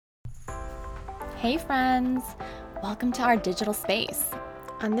Hey friends, welcome to our digital space.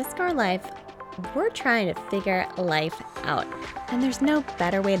 On This Girl Life, we're trying to figure life out, and there's no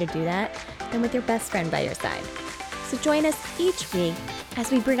better way to do that than with your best friend by your side. So join us each week as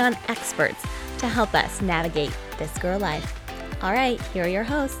we bring on experts to help us navigate this girl life. All right, here are your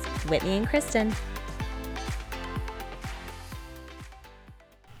hosts, Whitney and Kristen.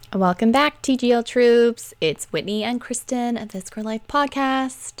 Welcome back, TGL troops. It's Whitney and Kristen of This Girl Life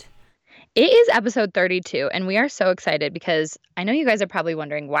podcast. It is episode 32, and we are so excited because I know you guys are probably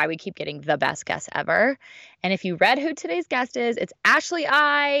wondering why we keep getting the best guests ever. And if you read who today's guest is, it's Ashley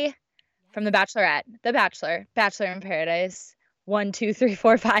I from The Bachelorette, The Bachelor, Bachelor in Paradise, 1, 2, 3,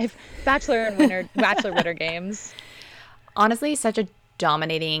 4, 5, Bachelor Winter Games. Honestly, such a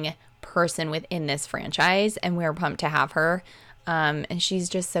dominating person within this franchise, and we're pumped to have her. And she's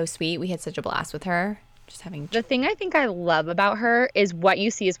just so sweet. We had such a blast with her. The thing I think I love about her is what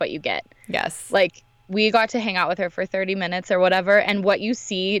you see is what you get. Yes. Like, we got to hang out with her for 30 minutes or whatever, and what you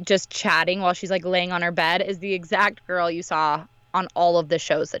see just chatting while she's like laying on her bed is the exact girl you saw on all of the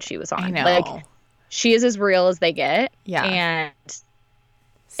shows that she was on. I know. Like, she is as real as they get. Yeah. And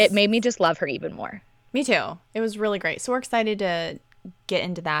it made me just love her even more. Me too. It was really great. So we're excited to get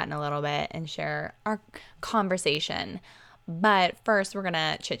into that in a little bit and share our conversation. But first, we're going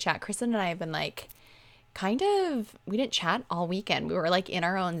to chit chat. Kristen and I have been like, we didn't chat all weekend. We were like in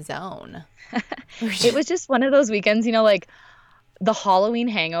our own zone. It was just one of those weekends, you know, like the Halloween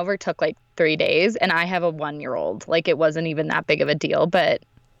hangover took like 3 days, and I have a 1-year-old. Like, it wasn't even that big of a deal, but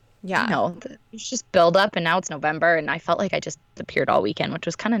yeah, you know, it's just build up, and now it's November, and I felt like I just appeared all weekend, which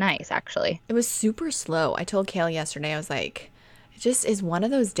was kind of nice, actually. It was super slow. I told Kayla yesterday, I was like, it just is one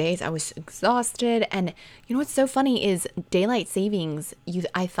of those days. I was exhausted. And you know what's so funny is daylight savings,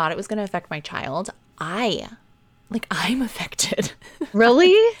 I thought it was going to affect my child. I'm affected.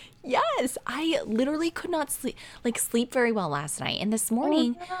 Really? Yes. I literally could not sleep very well last night. And this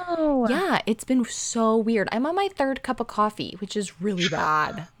morning, yeah, it's been so weird. I'm on my 3rd cup of coffee, which is really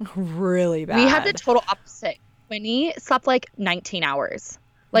bad. Really bad. We had the total opposite. Winnie slept like 19 hours.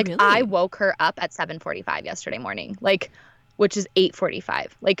 Like, really? I woke her up at 7:45 yesterday morning, like, which is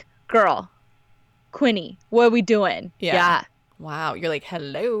 8:45. Like, girl, Quinny, what are we doing? Yeah. Wow, you're like,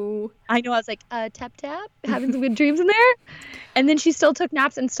 hello. I know. I was like, tap, having some good dreams in there. And then she still took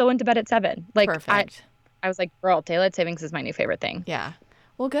naps and still went to bed at 7. Like, perfect. I was like, girl, daylight savings is my new favorite thing. Yeah.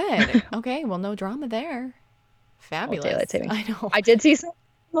 Well, good. Okay. Well, no drama there. Fabulous. Daylight savings. I know. I did see some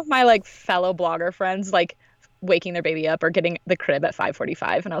of my like fellow blogger friends like waking their baby up or getting the crib at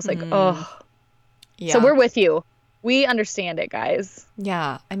 5:45, and I was like, oh. Yeah. So we're with you. We understand it, guys.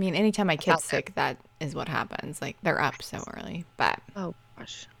 Yeah. I mean, anytime my kid's sick, that is what happens. Like, they're up so early. But oh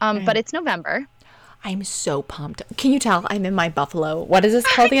gosh. But it's November. I'm so pumped. Can you tell I'm in my Buffalo? What is this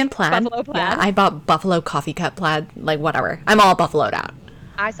called again? Plaid? Buffalo plaid. Yeah, I bought Buffalo coffee cup plaid. Like, whatever. I'm all buffaloed out.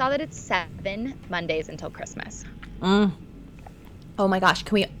 I saw that it's 7 Mondays until Christmas. Oh my gosh.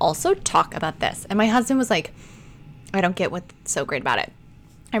 Can we also talk about this? And my husband was like, I don't get what's so great about it.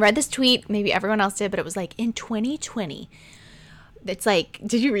 I read this tweet, maybe everyone else did, but it was like, in 2020, it's like,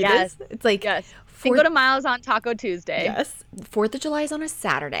 did you read this? It's like, yes. Cinco de Mayo is on Taco Tuesday. Yes. 4th of July is on a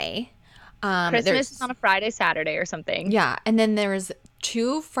Saturday. Christmas is on a Friday, Saturday or something. Yeah. And then there's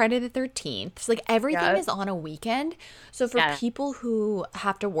 2 Friday the 13th. So like everything is on a weekend. So for people who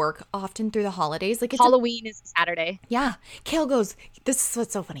have to work often through the holidays, like it's Halloween is Saturday. Yeah. Kale goes, this is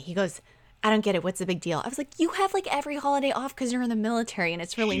what's so funny. He goes, I don't get it. What's the big deal? I was like, you have like every holiday off because you're in the military and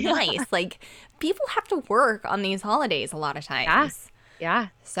it's really nice. Like, people have to work on these holidays a lot of times. Yeah.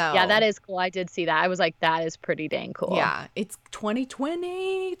 So yeah, that is cool. I did see that. I was like, that is pretty dang cool. Yeah. It's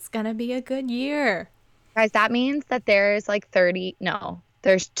 2020. It's going to be a good year. Guys, that means that there's like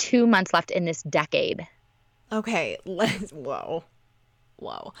there's 2 months left in this decade. Okay. Whoa.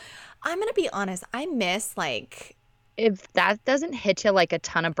 I'm going to be honest. I miss like... If that doesn't hit you like a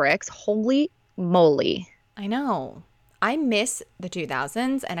ton of bricks, holy moly. I know. I miss the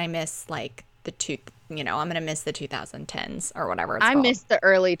 2000s and I miss like I'm going to miss the 2010s or whatever it's called. I miss the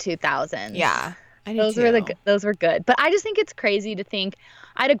early 2000s. Yeah. I do those were good. But I just think it's crazy to think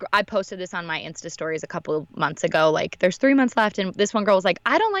I posted this on my Insta stories a couple of months ago. Like, there's 3 months left, and this one girl was like,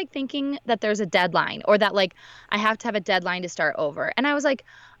 I don't like thinking that there's a deadline or that like I have to have a deadline to start over. And I was like,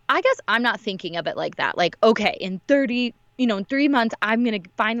 I guess I'm not thinking of it like that. Like, okay, in 3 months, I'm going to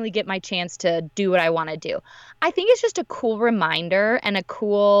finally get my chance to do what I want to do. I think it's just a cool reminder and a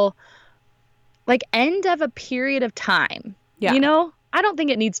cool, like, end of a period of time. Yeah. You know, I don't think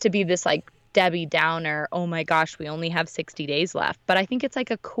it needs to be this, like, Debbie Downer, oh my gosh, we only have 60 days left. But I think it's,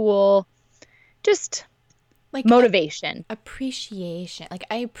 like, a cool, just, like, motivation. Appreciation. Like,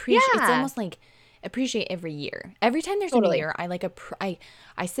 I appreciate, it's almost like, appreciate every year. Every time there's a new Totally. year, I like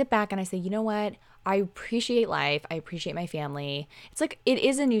I sit back and I say, you know what? I appreciate life. I appreciate my family. It's like it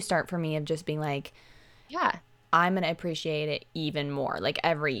is a new start for me of just being like, Yeah. I'm gonna appreciate it even more, like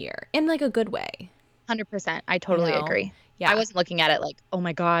every year, in like a good way. 100%. I totally know? agree. Yeah. I wasn't looking at it like, oh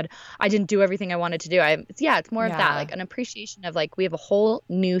my God, I didn't do everything I wanted to do. It's more of that, Yeah. like an appreciation of like, we have a whole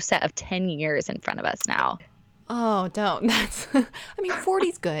new set of 10 years in front of us now. Oh, don't. That's. I mean,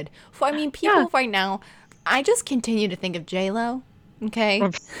 40's good. I mean, Yeah. people right now. I just continue to think of J-Lo. Okay,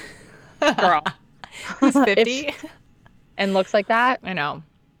 Girl. who's 50. And looks like that. I know.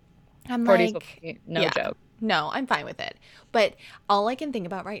 I'm 40s will like, be no yeah. joke. No, I'm fine with it. But all I can think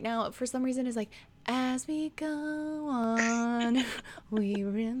about right now, for some reason, is like, as we go on, we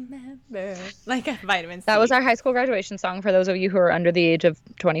remember. Like a vitamin C. That was our high school graduation song for those of you who are under the age of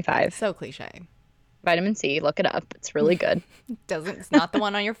 25. So cliche. Vitamin C, look it up. It's really good. It's not the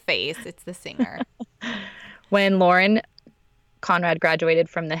one on your face. It's the singer. When Lauren Conrad graduated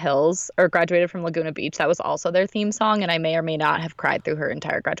from the Hills or graduated from Laguna Beach, that was also their theme song, and I may or may not have cried through her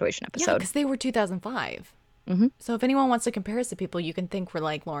entire graduation Yeah, episode. because they were 2005. Mhm. So if anyone wants to compare us to people, you can think we're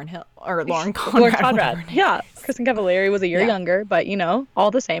like Lauren Hill or Lauren Conrad. Lauren whatever Conrad. her name Yeah. is. Kristen Cavallari was a year Yeah. younger, but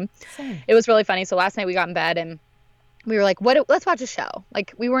all the same. Same. It was really funny. So last night we got in bed and we were like, let's watch a show.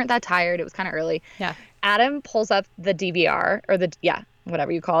 Like, we weren't that tired. It was kind of early. Yeah. Adam pulls up the DVR or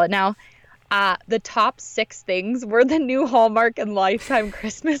whatever you call it now. The top 6 things were the new Hallmark and Lifetime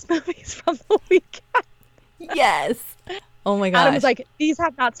Christmas movies from the weekend. Yes. Oh my gosh. Adam was like, these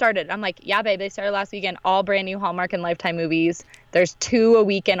have not started. I'm like, yeah, babe, they started last weekend. All brand new Hallmark and Lifetime movies. There's 2 a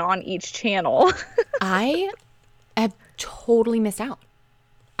weekend on each channel. I have totally missed out.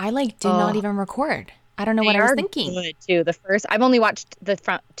 I did not even record. I don't know what I was thinking. Good too. I've only watched the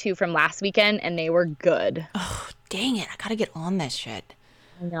front 2 from last weekend, and they were good. Oh, dang it. I got to get on this shit.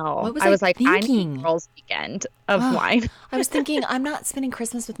 No, What was I I was like, I thinking? need girls' weekend of Oh. wine. I was thinking I'm not spending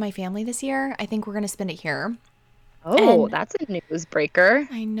Christmas with my family this year. I think we're going to spend it here. Oh, And- that's a news breaker.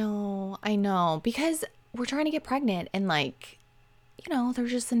 I know. Because we're trying to get pregnant and there's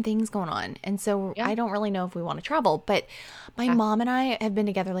just some things going on. And so Yeah. I don't really know if we want to travel. But my mom and I have been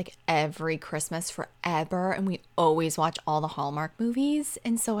together every Christmas forever. And we always watch all the Hallmark movies.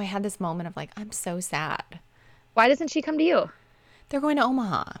 And so I had this moment of I'm so sad. Why doesn't she come to you? They're going to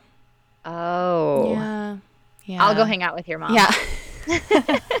Omaha. Oh, Yeah. I'll go hang out with your mom. Yeah.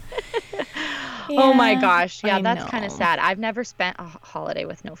 Oh my Yeah, gosh. Yeah, I that's kind of know. sad. I've never spent a holiday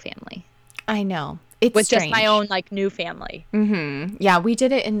with no family. I know. It's With strange. just my own new family. Mm-hmm. Yeah, we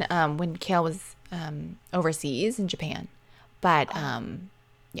did it in when Kale was overseas in Japan. But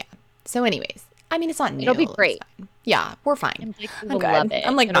yeah. So anyways, I mean it's not new. It'll be It's great. fine. Yeah, we're fine. Blake I'm will good. love it.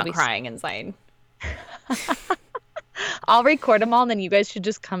 I'm It'll not be- crying inside. I'll record them all, and then you guys should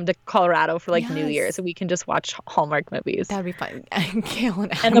just come to Colorado for New Yes. Year's, so we can just watch Hallmark movies. That would be fun. Kale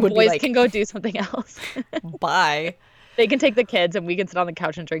and And Adam the would boys be can go do something else. bye. They can take the kids, and we can sit on the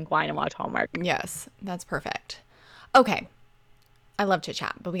couch and drink wine and watch Hallmark. Yes, that's perfect. Okay. I love chit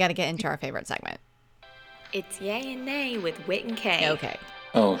chat, but we got to get into our favorite segment. It's Yay and Nay with Whit and Kay. Okay.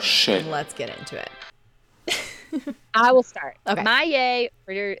 Oh shit. Let's get into it. I will start. Okay. My yay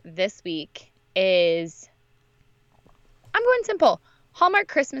for this week is I'm going simple. Hallmark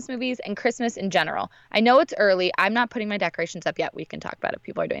Christmas movies and Christmas in general. I know it's early. I'm not putting my decorations up yet. We can talk about it if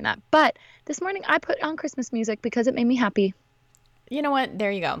people are doing that. But this morning I put on Christmas music because it made me happy. You know what?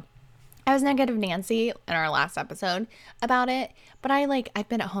 There you go. I was negative Nancy in our last episode about it, but I've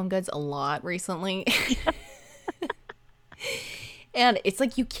been at Home Goods a lot recently. And it's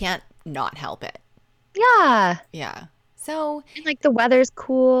you can't not help it. Yeah. Yeah. So And the weather's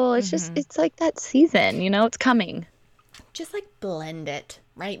cool. It's just it's that season, it's coming. just blend it,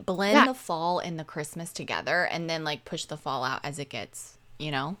 right? Blend Yeah. the fall and the Christmas together and then push the fall out as it gets,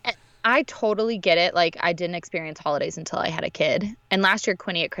 I totally get it. I didn't experience holidays until I had a kid. And last year,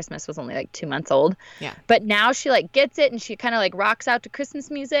 Quinny at Christmas was only 2 months old. Yeah. But now she gets it and she kind of rocks out to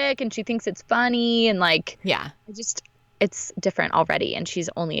Christmas music and she thinks it's funny and Yeah. it's different already. And she's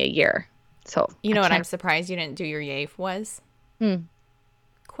only a year. So, You know I what I'm can't- surprised you didn't do your yay was?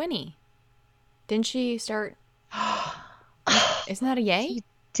 Quinny. Didn't she start? Isn't that a yay?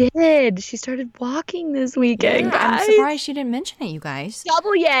 did. She started walking this weekend, Yeah, I'm guys. surprised she didn't mention it, you guys.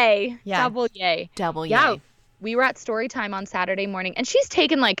 Double yay. Yeah. Double yay. Double yay. Yeah. We were at story time on Saturday morning and she's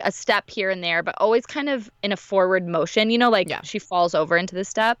taken a step here and there, but always kind of in a forward motion, Yeah. she falls over into the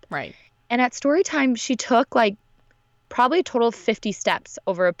step. Right. And at story time, she took probably a total of 50 steps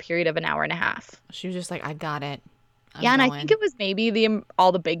over a period of an hour and a half. She was just I got it. I'm And I going." think it was maybe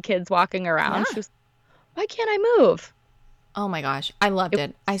all the big kids walking around. Yeah. She was, why can't I move? Oh my gosh. I loved It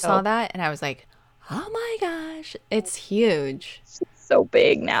it. I was saw so- that and I was like, Oh my gosh. It's huge. It's so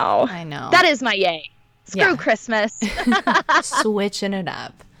big now. I know. That is my yay. Screw Yeah. Christmas. Switching it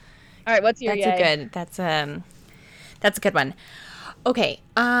up. All right, what's your That's yay? a good. That's a good one. Okay.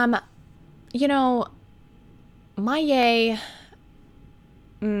 You know, my yay.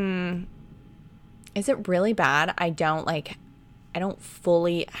 Is it really bad? I don't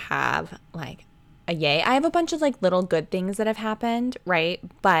fully have like a yay. I have a bunch of like little good things that have happened, right?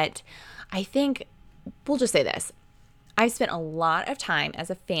 But I think we'll just say this. I've spent a lot of time as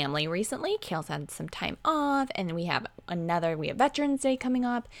a family recently. Kale's had some time off, and we have Veterans Day coming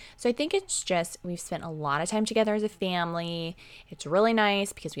up. So I think it's just we've spent a lot of time together as a family. It's really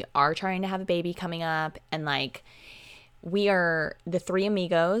nice because we are trying to have a baby coming up, and like we are the three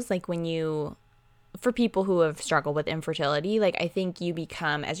amigos. Like for people who have struggled with infertility, like I think you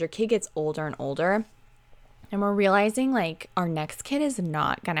become, as your kid gets older and older, and we're realizing like our next kid is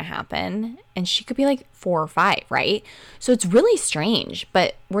not going to happen, and she could be like 4 or 5, right? So it's really strange,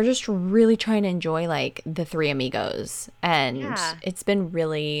 but we're just really trying to enjoy like the three amigos, and it's been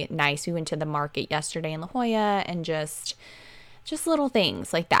really nice. We went to the market yesterday in La Jolla, and just little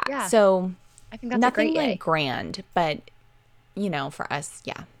things like that. Yeah. So I think that's nothing a great yay. like grand, but for us,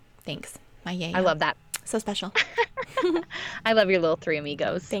 yeah. Thanks. My yay. I love that. So special. I love your little three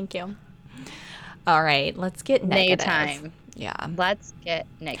amigos. Thank you. All right, let's get Nay negative. time. Yeah. Let's get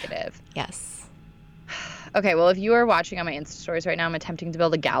negative. Yes. Okay, well, if you are watching on my Insta stories right now, I'm attempting to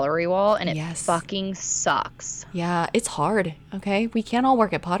build a gallery wall, and it Yes. fucking sucks. Yeah, it's hard. Okay, we can't all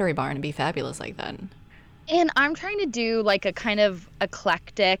work at Pottery Barn and be fabulous like that. And I'm trying to do like a kind of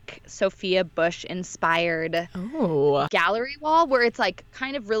eclectic Sophia Bush inspired Oh. gallery wall where it's like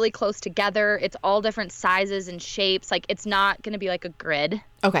kind of really close together. It's all different sizes and shapes. Like it's not going to be like a grid,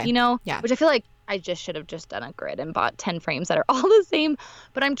 Okay. Yeah. Which I feel like I just should have just done a grid and bought 10 frames that are all the same.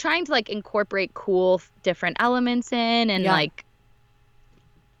 But I'm trying to like incorporate cool different elements in, and like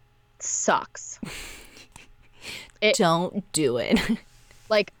sucks. Don't do it.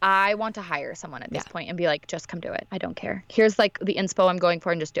 Like, I want to hire someone at this point and be like, just come do it. I don't care. Here's like the inspo I'm going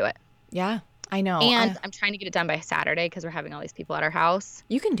for, and just do it. Yeah, I know. And I'm trying to get it done by Saturday because we're having all these people at our house.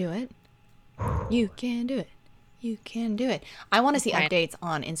 You can do it. You can do it. You can do it. I want to see updates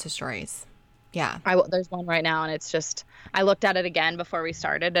on Insta stories. Yeah. There's one right now, and it's just, I looked at it again before we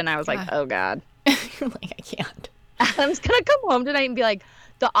started, and I was like, oh God. You're like, I can't. Adam's going to come home tonight and be like,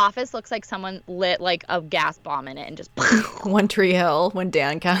 the office looks like someone lit like a gas bomb in it and just One Tree Hill, when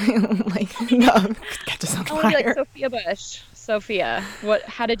Dan catches on fire. Like, Sophia Bush. Sophia,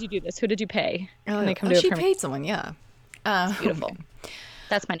 how did you do this? Who did you pay? Can they come do it she for me? paid someone, yeah. Beautiful. Okay.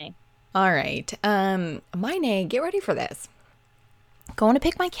 That's my name. All right. My name, get ready for this. Going to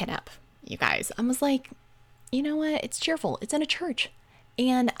pick my kid up, you guys. I was like, you know what? It's cheerful. It's in a church.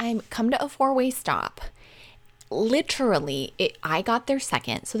 And I'm come to a 4-way stop. Literally, I got there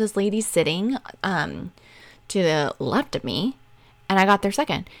second. So this lady's sitting to the left of me, and I got there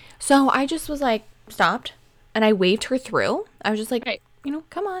second. So I just was like, stopped, and I waved her through. I was just like,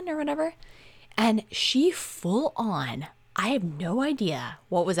 come on, or whatever. And she full on, I have no idea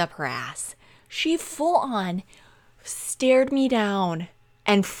what was up her ass. She full on stared me down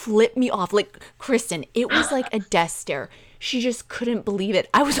and flipped me off. Like, Kristen, it was like a death stare. She just couldn't believe it.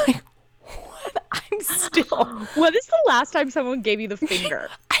 I was like, what? I'm still. When is the last time someone gave you the finger?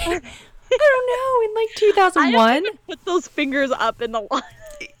 I don't know. In like 2001. Put those fingers up in the line.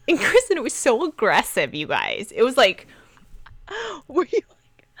 And Kristen, it was so aggressive, you guys. It was like. Were you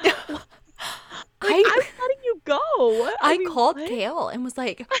like. I'm letting you go. I called Kale and was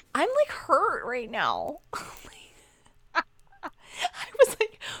like, I'm like hurt right now. I was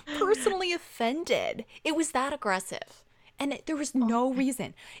like personally offended. It was that aggressive. And there was no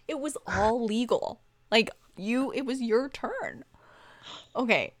reason. It was all legal. Like it was your turn.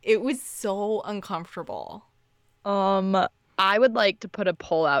 Okay. It was so uncomfortable. I would like to put a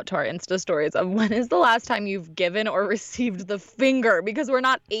poll out to our Insta stories of when is the last time you've given or received the finger, because we're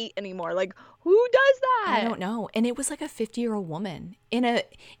not 8 anymore. Like, who does that? I don't know. And it was like a 50-year-old woman in a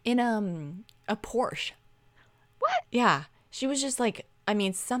Porsche. What? Yeah. She was just like, I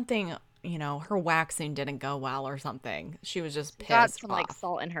mean, something, her waxing didn't go well or something. She was just pissed Got some off. like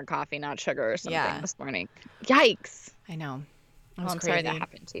salt in her coffee, not sugar or something this morning. Yikes. I know. It Oh, was I'm crazy. sorry that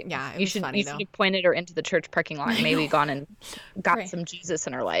happened to you. Yeah, it you was should, funny, you though. should have pointed her into the church parking lot and maybe gone and got some Jesus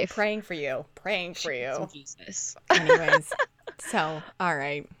in her life. Praying for you. Praying for you. Some Jesus. Anyways. So, all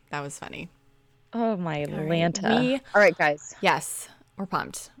right. That was funny. Oh, my Atlanta. Right. All right, guys. Yes. We're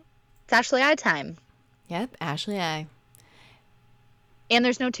pumped. It's Ashley I time. Yep. Ashley, I. And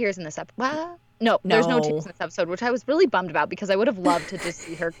there's no tears in this episode. Well, no, there's no tears in this episode, which I was really bummed about because I would have loved to just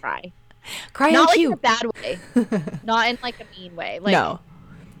see her cry. Crying Not like in cute. a bad way. Not in like a mean way. Like, No.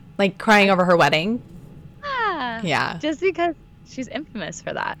 Like crying over her wedding. ah, Yeah. just because she's infamous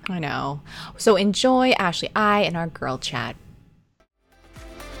for that. I know. So enjoy Ashley I and our girl chat.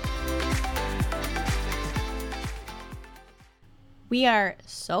 We are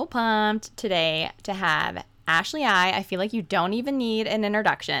so pumped today to have Ashley I. I feel like you don't even need an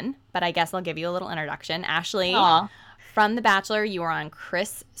introduction, but I guess I'll give you a little introduction. Ashley, Aw. from The Bachelor, you were on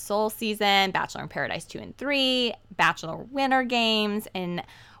Chris Soul season, Bachelor in Paradise 2 and 3, Bachelor Winter Games, and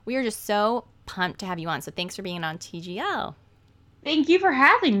we are just so pumped to have you on. So thanks for being on TGL. Thank you for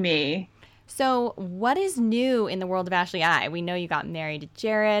having me. So what is new in the world of Ashley I? We know you got married to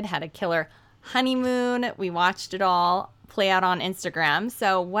Jared, had a killer honeymoon. We watched it all play out on Instagram.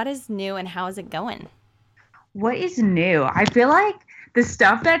 So what is new and how is it going? What is new? I feel like the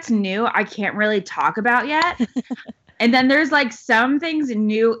stuff that's new, I can't really talk about yet. And then there's like some things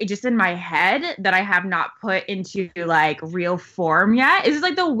new just in my head that I have not put into like real form yet. It's just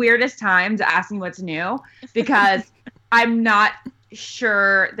like the weirdest time to ask me what's new because I'm not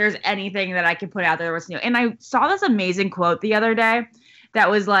sure there's anything that I can put out there what's new. And I saw this amazing quote the other day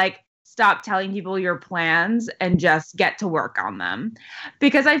that was like, stop telling people your plans and just get to work on them.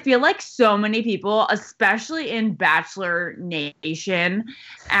 Because I feel like so many people, especially in Bachelor Nation,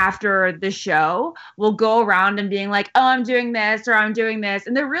 after the show, will go around and being like, oh, I'm doing this or I'm doing this.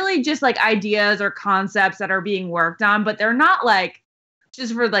 And they're really just like ideas or concepts that are being worked on, but they're not like,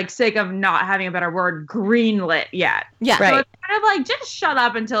 just for like sake of not having a better word, greenlit yet. Yeah. So Right. it's kind of like, just shut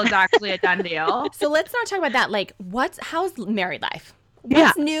up until it's actually a done deal. So let's not talk about that. Like how's married life?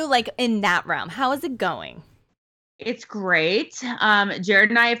 What's new like in that realm? How is it going? It's great. Jared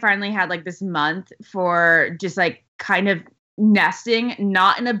and I finally had like this month for just like kind of nesting,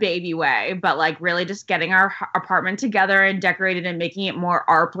 not in a baby way, but like really just getting our apartment together and decorated and making it more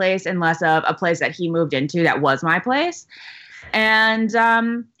our place and less of a place that he moved into that was my place.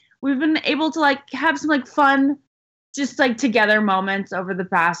 And we've been able to like have some like fun just like together moments over the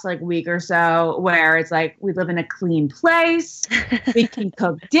past like week or so where it's like we live in a clean place, we can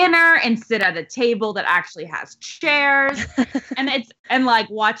cook dinner and sit at a table that actually has chairs and like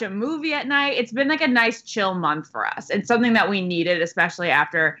watch a movie at night. It's been like a nice chill month for us. It's something that we needed, especially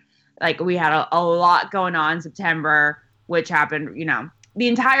after like we had a lot going on in September, which happened, you know, the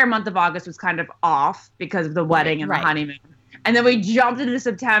entire month of August was kind of off because of the wedding and Right. the honeymoon. And then we jumped into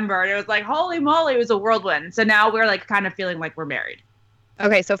September and it was like, holy moly, it was a whirlwind. So now we're like kind of feeling like we're married.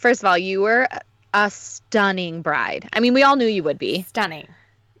 Okay, so first of all, you were a stunning bride. I mean, we all knew you would be. Stunning.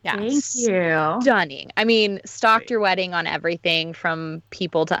 Yeah. Thank you. Stunning. I mean, stalked your wedding on everything from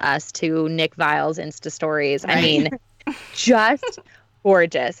People to Us to Nick Vile's Insta stories. I Right. mean, just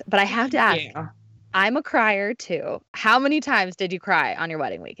gorgeous. But I have to ask, Yeah. I'm a crier too. How many times did you cry on your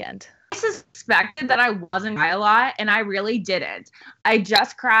wedding weekend? I suspected that I wasn't cry a lot, and I really didn't. I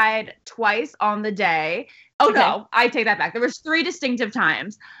just cried twice on the day. Oh, Okay. no, I take that back. There was 3 distinctive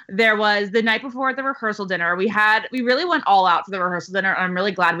times. There was the night before at the rehearsal dinner. We really went all out for the rehearsal dinner, and I'm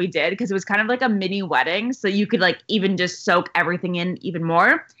really glad we did because it was kind of like a mini wedding, so you could like even just soak everything in even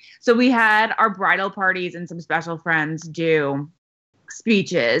more. So we had our bridal parties and some special friends do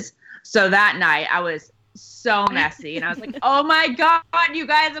speeches. So that night I was so messy and I was like, oh my God, you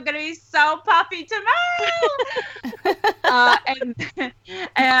guys are going to be so puffy tomorrow.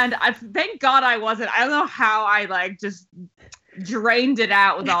 And I thank God I wasn't. I don't know how I like just drained it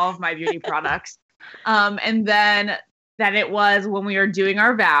out with all of my beauty products. And then it was when we were doing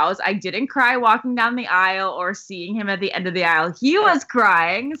our vows. I didn't cry walking down the aisle or seeing him at the end of the aisle. He was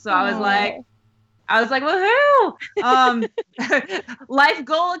crying. So I was like, woohoo! Life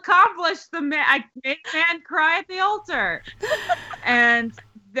goal accomplished. I made a man cry at the altar, and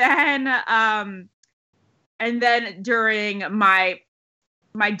then during my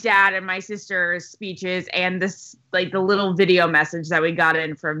dad and my sister's speeches and this like the little video message that we got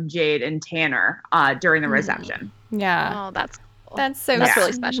in from Jade and Tanner during the reception. Yeah. Oh, that's cool. That's so That's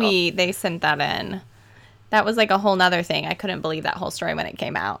really sweet. special. They sent that in. That was like a whole nother thing. I couldn't believe that whole story when it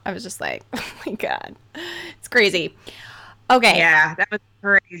came out. I was just like, oh my God. It's crazy. Okay. Yeah, that was a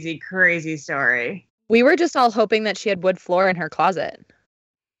crazy, crazy story. We were just all hoping that she had wood floor in her closet.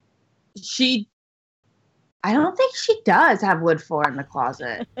 I don't think she does have wood floor in the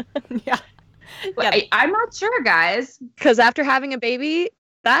closet. Yeah. But Yeah. I'm not sure, guys. Because after having a baby,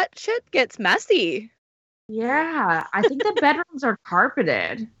 that shit gets messy. Yeah, I think the bedrooms are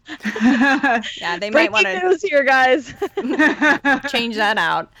carpeted. Yeah, they might want Breaking to news here, guys. change that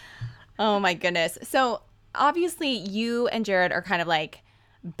out. Oh my goodness. So obviously you and Jared are kind of like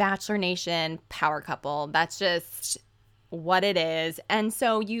Bachelor Nation power couple. That's just what it is. And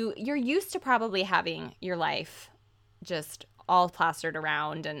so you're used to probably having your life just all plastered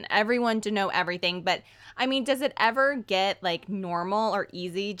around and everyone to know everything. But I mean, does it ever get like normal or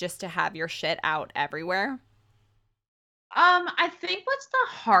easy just to have your shit out everywhere? I think what's the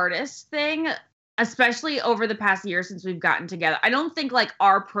hardest thing, especially over the past year since we've gotten together, I don't think like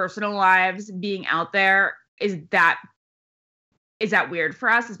our personal lives being out there is that weird for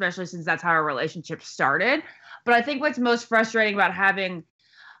us, especially since that's how our relationship started. But I think what's most frustrating about having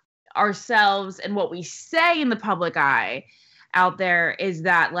ourselves and what we say in the public eye out there is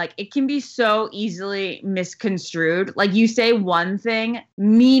that like it can be so easily misconstrued. Like you say one thing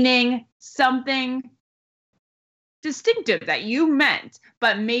meaning something distinctive that you meant,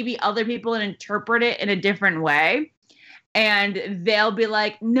 but maybe other people interpret it in a different way. And they'll be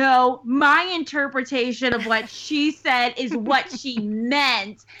like, no, my interpretation of what she said is what she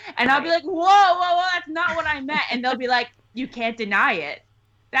meant. And I'll be like, whoa, that's not what I meant. And they'll be like, you can't deny it.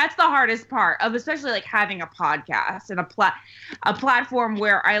 That's the hardest part of especially like having a podcast and a platform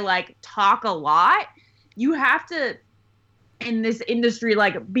where I like talk a lot. You have to, in this industry,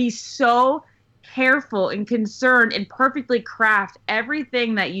 like be so careful and concerned and perfectly craft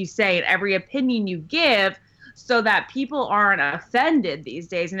everything that you say and every opinion you give so that people aren't offended these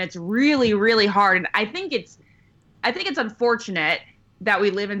days. And it's really, really hard. And I think it's unfortunate that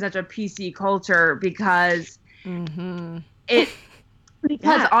we live in such a PC culture because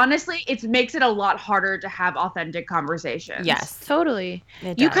honestly, it makes it a lot harder to have authentic conversations. Yes, totally.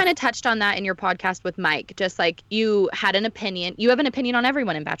 You kind of touched on that in your podcast with Mike, just like you had an opinion. You have an opinion on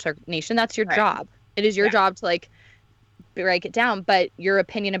everyone in Bachelor Nation. That's your job. It is your job to like break it down, but your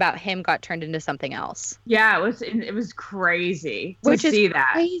opinion about him got turned into something else. Yeah, it was crazy to see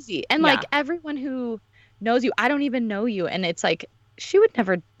that. Crazy. And like everyone who knows you, I don't even know you, and it's like she would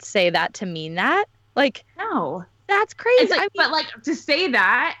never say that to mean that. Like, no. That's crazy. Like, but like to say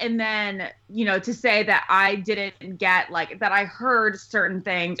that and then, to say that I didn't get like that I heard certain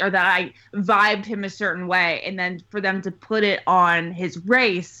things or that I vibed him a certain way. And then for them to put it on his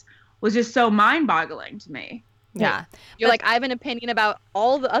race was just so mind boggling to me. Yeah. You're like, I have an opinion about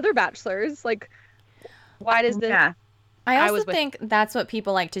all the other bachelors. Like, why does this? Yeah. I also think that's what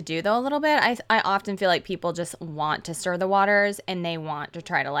people like to do though a little bit. I often feel like people just want to stir the waters and they want to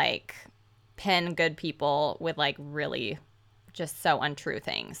try to like pin good people with like really just so untrue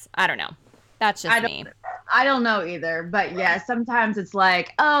things. I don't know. That's just me. I don't know either, but yeah, sometimes it's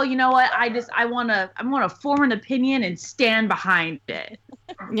like, oh, you know what? I want to form an opinion and stand behind it.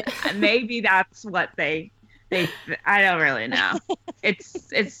 Maybe that's what they I don't really know.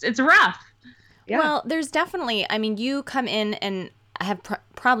 It's rough. Yeah. Well, there's definitely, I mean, you come in and have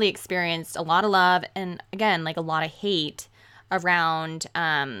probably experienced a lot of love and again, like a lot of hate around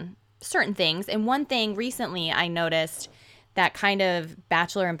certain things. And one thing recently I noticed that kind of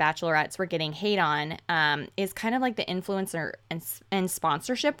Bachelor and Bachelorettes were getting hate on is kind of like the influencer and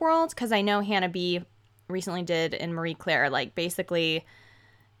sponsorship world. Because I know Hannah B recently did in Marie Claire, like basically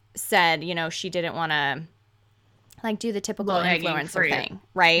said, she didn't want to like do the typical influencer thing.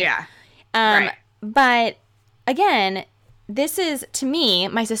 Right. Yeah. Right. But again, this is, to me,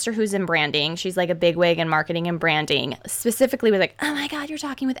 my sister who's in branding. She's like a bigwig in marketing and branding. Specifically was like, oh my God, you're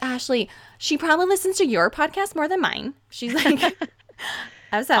talking with Ashley. She probably listens to your podcast more than mine. She's like,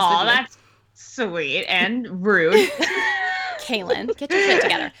 obsessed with you. Oh, that's sweet and rude. Kaylin, get your shit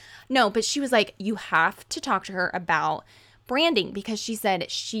together. No, but she was like, you have to talk to her about branding because she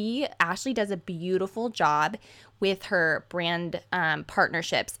said Ashley does a beautiful job with her brand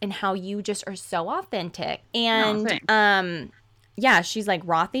partnerships and how you just are so authentic. And yeah, she's like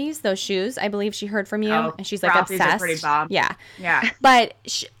Rothy's, those shoes, I believe she heard from you. And she's like Rothy's obsessed. Are pretty bomb. Yeah. Yeah. But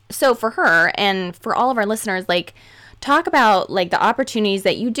so for her and for all of our listeners, like talk about like the opportunities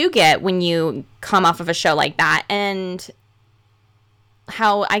that you do get when you come off of a show like that and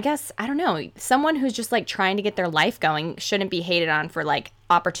how, I guess, I don't know, someone who's just like trying to get their life going shouldn't be hated on for like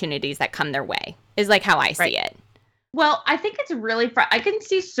opportunities that come their way is like how I see it. Well, I think it's really I can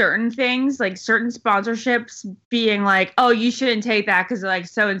see certain things, like certain sponsorships being like, oh, you shouldn't take that because of like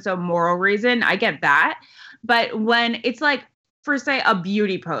so-and-so moral reason. I get that. But when it's like, for say, a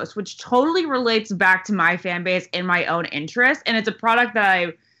beauty post, which totally relates back to my fan base and my own interest, and it's a product that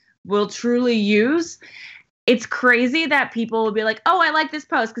I will truly use, it's crazy that people will be like, oh, I like this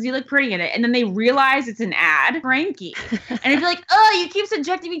post because you look pretty in it. And then they realize it's an ad. Frankie. And they'd be like, oh, you keep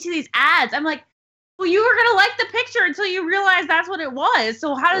subjecting me to these ads. I'm like, well, you were going to like the picture until you realize that's what it was.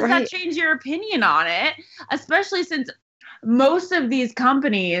 So how does that change your opinion on it? Especially since most of these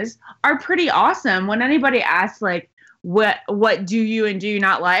companies are pretty awesome. When anybody asks, like, what do you and do you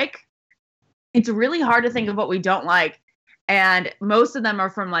not like? It's really hard to think of what we don't like. And most of them are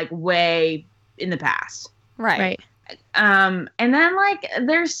from like way in the past. Right. And then like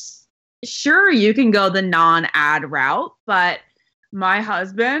there's sure you can go the non-ad route, but my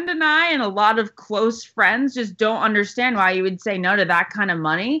husband and I and a lot of close friends just don't understand why you would say no to that kind of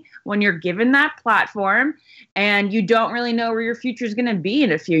money when you're given that platform and you don't really know where your future is going to be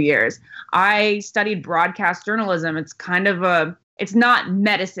in a few years. I studied broadcast journalism. It's kind of it's not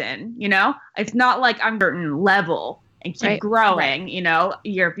medicine, you know? It's not like I'm at a certain level and keep growing, you know,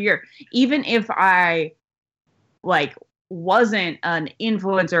 year after year. Even if I like wasn't an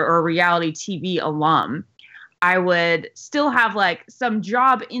influencer or a reality TV alum, I would still have like some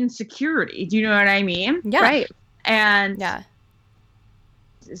job insecurity. Do you know what I mean? Yeah. Right. And Yeah.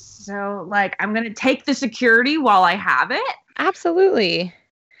 so like I'm going to take the security while I have it. Absolutely.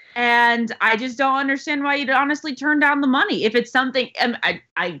 And I just don't understand why you'd honestly turn down the money. If it's something,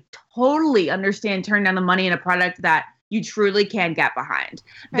 I totally understand turning down the money in a product that you truly can get behind.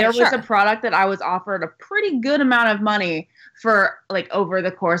 There was a product that I was offered a pretty good amount of money for like over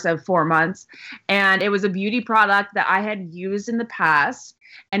the course of 4 months. And it was a beauty product that I had used in the past.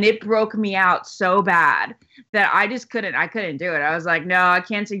 And it broke me out so bad that I couldn't do it. I was like, no, I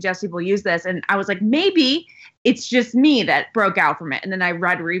can't suggest people use this. And I was like, maybe it's just me that broke out from it. And then I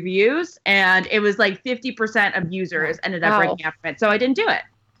read reviews and it was like 50% of users ended up breaking out from it. So I didn't do it.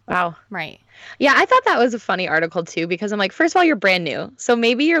 Wow. Right. Yeah, I thought that was a funny article too, because I'm like, first of all, you're brand new. So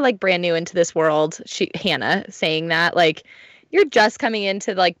maybe you're like brand new into this world. Hannah saying that, like, you're just coming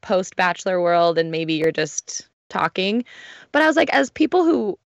into like post-Bachelor world and maybe you're just talking. But I was like, as people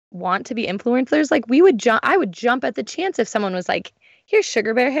who want to be influencers, like I would jump at the chance if someone was like, here's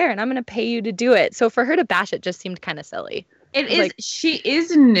Sugar Bear hair and I'm going to pay you to do it. So for her to bash it just seemed kind of silly. It is. Like, she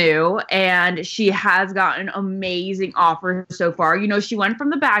is new and she has gotten amazing offers so far. You know, she went from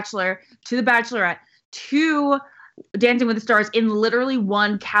The Bachelor to The Bachelorette to Dancing with the Stars in literally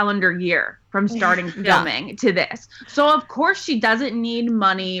 1 calendar year from starting filming to this. So of course she doesn't need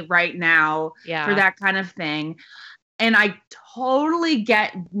money right now for that kind of thing. And I totally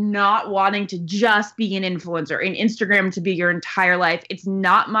get not wanting to just be an influencer and Instagram to be your entire life. It's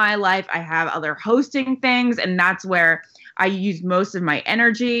not my life. I have other hosting things and that's where I use most of my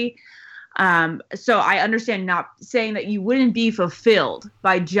energy. So I understand not saying that you wouldn't be fulfilled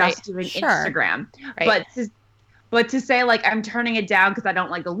by just doing Instagram. Right. But to say like I'm turning it down because I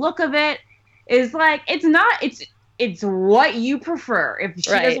don't like the look of it is like it's what you prefer. If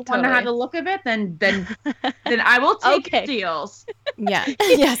she doesn't want to have the look of it, then I will take deals. Yeah.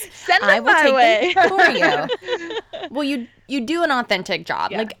 Yes. Send them my way for you. Well, you do an authentic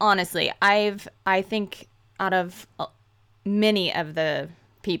job. Yeah. Like honestly, I think out of many of the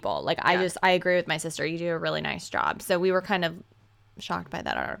people, like I agree with my sister. You do a really nice job. So we were kind of shocked by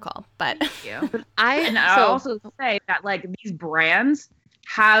that article, but I also say that like these brands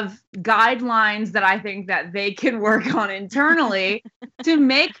have guidelines that I think that they can work on internally to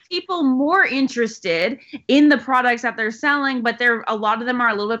make people more interested in the products that they're selling, but a lot of them are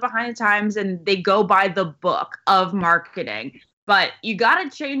a little bit behind the times and they go by the book of marketing. But you got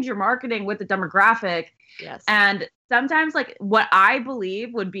to change your marketing with the demographic. Yes. And sometimes like what I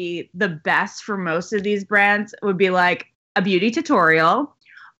believe would be the best for most of these brands would be like a beauty tutorial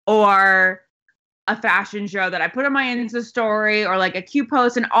or a fashion show that I put on my Insta story or like a cute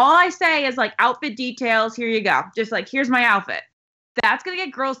post. And all I say is like outfit details. Here you go. Just like, here's my outfit. That's going to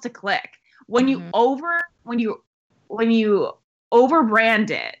get girls to click. When you when you over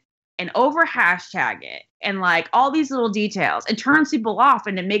brand it and over hashtag it and like all these little details, it turns people off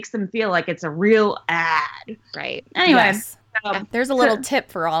and it makes them feel like it's a real ad. Right. Anyway. Yes. There's a little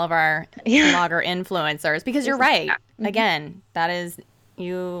tip for all of our blogger influencers because you're right. Again, that is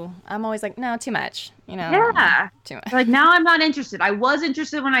I'm always like, no, too much, you know. Yeah. Too much. Like now I'm not interested. I was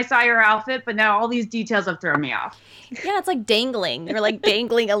interested when I saw your outfit, but now all these details have thrown me off. Yeah, it's like dangling. You're like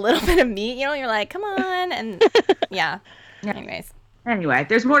dangling a little bit of meat, you know, you're like, come on. And yeah. Anyway,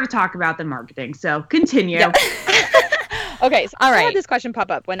 there's more to talk about than marketing. So continue. Yep. Okay. So I had this question pop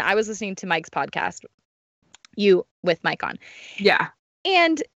up when I was listening to Mike's podcast, you with Mike on. Yeah.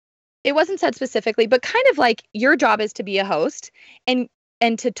 And it wasn't said specifically, but kind of like your job is to be a host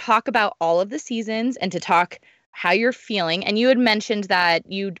and to talk about all of the seasons and to talk how you're feeling. And you had mentioned that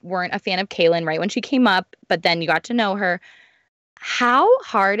you weren't a fan of Kaylin right when she came up, but then you got to know her. How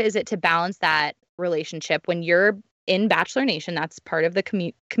hard is it to balance that relationship when you're in Bachelor Nation? That's part of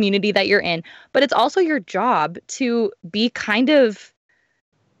the community that you're in, but it's also your job to be kind of,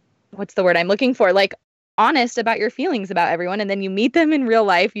 what's the word I'm looking for? Like honest about your feelings about everyone. And then you meet them in real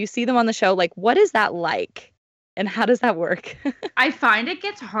life, you see them on the show. Like, what is that like? And how does that work? I find it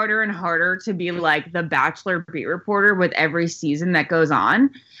gets harder and harder to be like the Bachelor beat reporter with every season that goes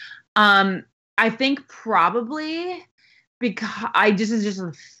on. I think probably because this is just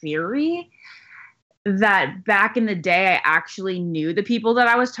a theory that back in the day, I actually knew the people that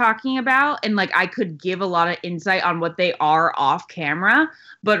I was talking about, and like I could give a lot of insight on what they are off camera.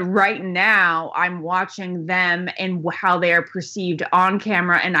 But right now, I'm watching them and how they are perceived on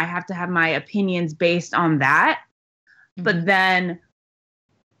camera, and I have to have my opinions based on that. But then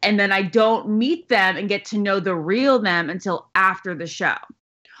I don't meet them and get to know the real them until after the show.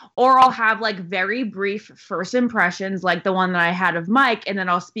 Or I'll have like very brief first impressions, like the one that I had of Mike, and then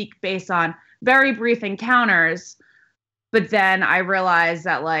I'll speak based on very brief encounters. But then I realize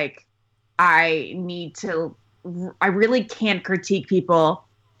that like I really can't critique people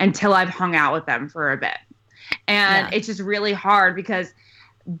until I've hung out with them for a bit. And it's just really hard because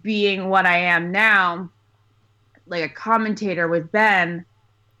being what I am now, like a commentator with Ben,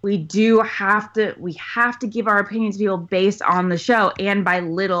 we have to give our opinions to people based on the show and by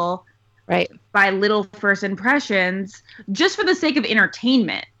little first impressions, just for the sake of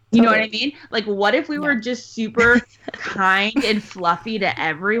entertainment. You know what I mean? Like, what if we were just super kind and fluffy to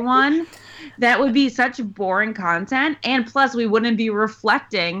everyone? That would be such boring content. And plus, we wouldn't be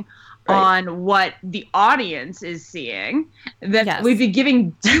reflecting on what the audience is seeing. That we'd be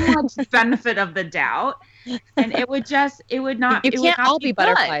giving too much benefit of the doubt. And it would not. You can't all be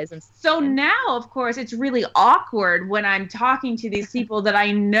butterflies. So now, of course, it's really awkward when I'm talking to these people that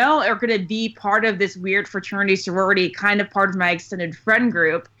I know are going to be part of this weird fraternity sorority, kind of part of my extended friend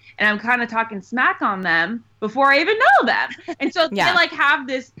group. And I'm kind of talking smack on them before I even know them. And so they like have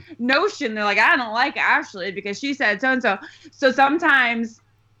this notion. They're like, I don't like Ashley because she said so-and-so. So sometimes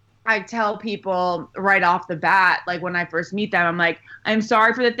I tell people right off the bat, like when I first meet them, I'm like, I'm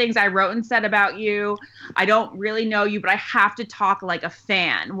sorry for the things I wrote and said about you. I don't really know you, but I have to talk like a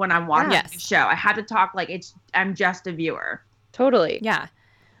fan when I'm watching the show. I have to talk like I'm just a viewer. Totally. Yeah.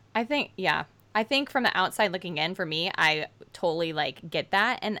 I think from the outside looking in, for me, I totally like get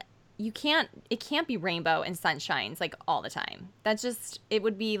that. And it can't be rainbow and sunshines like all the time. That's just, it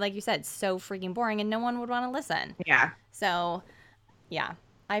would be, like you said, so freaking boring and no one would want to listen. Yeah. So yeah,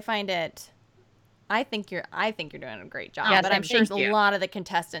 I think you're doing a great job, Yes, but I'm sure a lot of the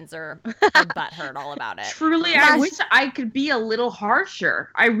contestants are butthurt all about it. Truly, I wish I could be a little harsher.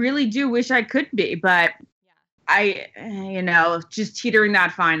 I really do wish I could be, but just teetering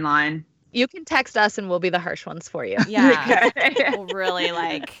that fine line. You can text us and we'll be the harsh ones for you. Yeah. We'll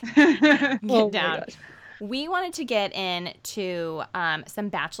really get down. We wanted to get into some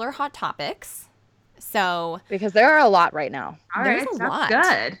Bachelor hot topics. So because there are a lot right now. All right, there's a lot.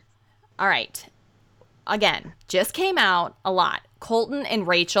 Good. All right. Again, just came out a lot. Colton and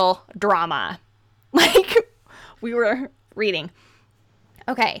Rachel drama. Like we were reading.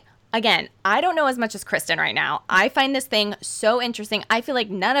 Okay. Again, I don't know as much as Kristen right now. I find this thing so interesting. I feel like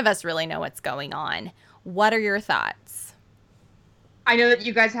none of us really know what's going on. What are your thoughts? I know that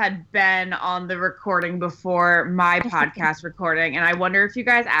you guys had Ben on the recording before my podcast recording, and I wonder if you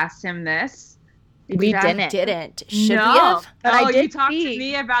guys asked him this. We didn't. Should we have? But you talked to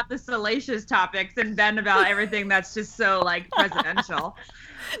me about the salacious topics and Ben about everything that's just so presidential.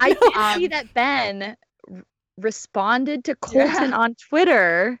 I did see that Ben responded to Colton on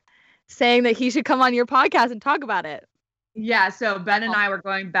Twitter saying that he should come on your podcast and talk about it. Yeah, so Ben and I were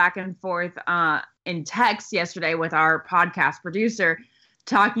going back and forth in text yesterday with our podcast producer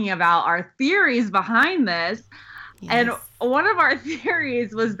talking about our theories behind this. Yes. And one of our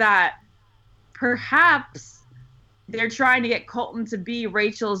theories was that perhaps they're trying to get Colton to be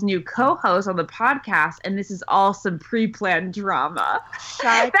Rachel's new co-host on the podcast, and this is all some pre-planned drama.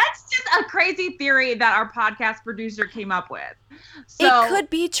 That's just a crazy theory that our podcast producer came up with. So it could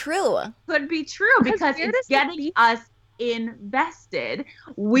be true. Could be true because it's getting us invested.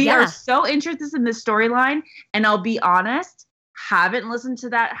 We are so interested in this storyline, and I'll be honest, haven't listened to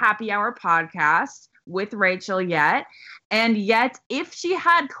that happy hour podcast with Rachel yet. And yet, if she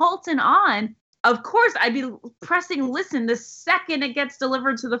had Colton on, of course, I'd be pressing listen the second it gets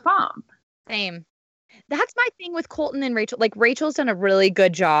delivered to the phone. Same. That's my thing with Colton and Rachel. Like, Rachel's done a really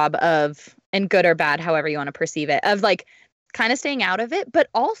good job of, and good or bad, however you want to perceive it, of kind of staying out of it, but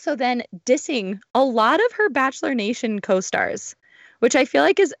also then dissing a lot of her Bachelor Nation co-stars, which I feel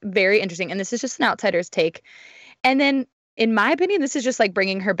like is very interesting. And this is just an outsider's take. And then, in my opinion, this is just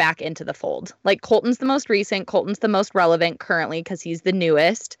bringing her back into the fold. Colton's the most recent, Colton's the most relevant currently because he's the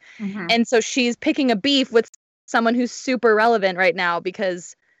newest. Mm-hmm. And so she's picking a beef with someone who's super relevant right now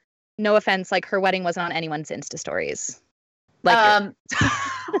because, no offense, her wedding wasn't on anyone's Insta stories. Oh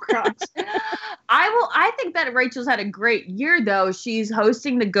gosh. I think that Rachel's had a great year though. She's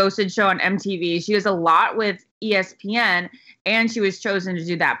hosting the Ghosted show on MTV. She does a lot with ESPN, and she was chosen to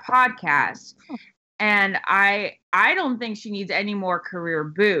do that podcast. And I don't think she needs any more career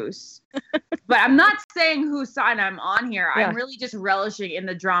boosts. But I'm not saying whose side I'm on here. Yeah. I'm really just relishing in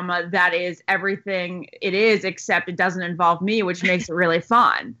the drama that is everything it is, except it doesn't involve me, which makes it really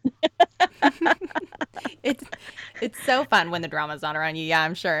fun. It's so fun when the drama's not around you. Yeah,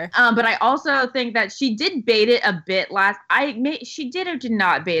 I'm sure. But I also think that she did bait it a bit she did or did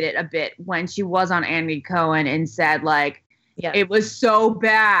not bait it a bit when she was on Andy Cohen and said, like, it was so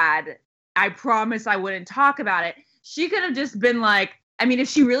bad, I promise I wouldn't talk about it. She could have just been like, I mean, if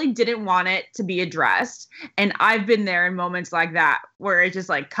she really didn't want it to be addressed, and I've been there in moments like that where it just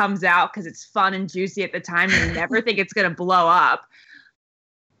like comes out because it's fun and juicy at the time and you never think it's going to blow up.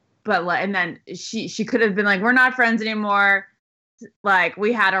 But like, and then she could have been like, we're not friends anymore. Like,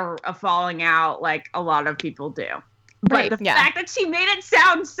 we had a falling out like a lot of people do. But the fact that she made it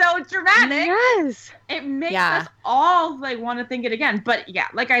sound so dramatic, it makes us all like want to think it again. But yeah,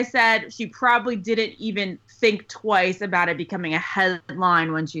 like I said, she probably didn't even think twice about it becoming a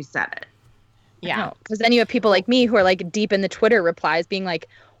headline when she said it. Yeah, because then you have people like me who are like deep in the Twitter replies being like,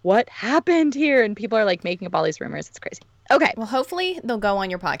 what happened here? And people are like making up all these rumors. It's crazy. Okay. Well, hopefully they'll go on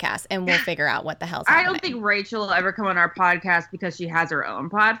your podcast and we'll figure out what the hell's happening. I don't think Rachel will ever come on our podcast because she has her own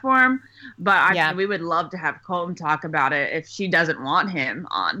platform. But I mean, we would love to have Colton talk about it if she doesn't want him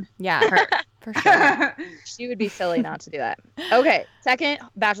on. Yeah, for sure. She would be silly not to do that. Okay. Second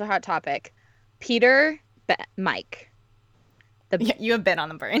Bachelor Hot topic. Peter, Mike. You have been on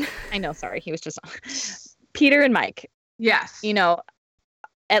the brain. I know. Sorry. He was just on. Peter and Mike. Yes. You know,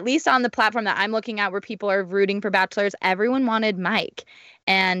 at least on the platform that I'm looking at where people are rooting for bachelors, everyone wanted Mike.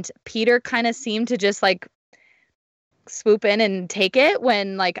 And Peter kind of seemed to just like swoop in and take it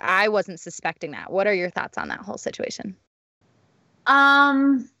when like I wasn't suspecting that. What are your thoughts on that whole situation?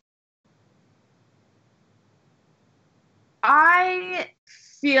 I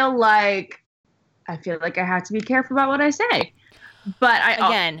feel like I have to be careful about what I say. But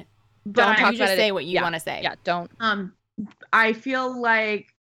don't talk about it. Say what you want to say. Yeah, don't. I feel like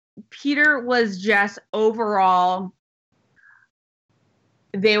Peter was just overall,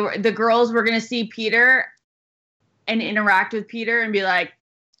 the girls were going to see Peter and interact with Peter and be like,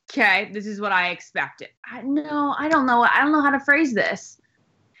 okay, this is what I expected. I don't know how to phrase this.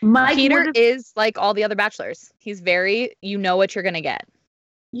 Peter is like all the other bachelors. He's very, you know what you're going to get.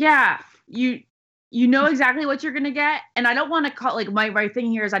 Yeah. You know exactly what you're going to get. And I don't want to call, like, my thing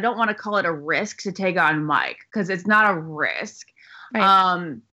here is I don't want to call it a risk to take on Mike because it's not a risk.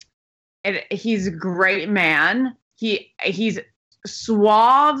 Right. He's a great man. He's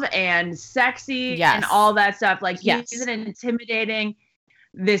suave and sexy and all that stuff. Like, he's an intimidating,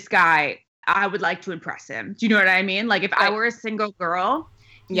 this guy, I would like to impress him. Do you know what I mean? Like, if I were a single girl,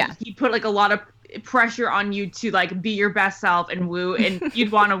 he put like a lot of pressure on you to like be your best self and woo, and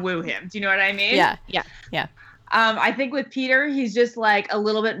you'd want to woo him. Do you know what I mean? Yeah. I think with Peter, he's just like a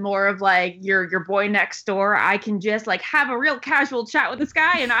little bit more of like your boy next door. I can just like have a real casual chat with this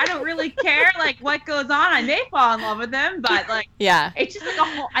guy, and I don't really care like what goes on. I may fall in love with him, but like it's just like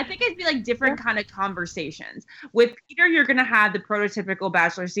a whole. I think it'd be like different kind of conversations. With Peter, you're gonna have the prototypical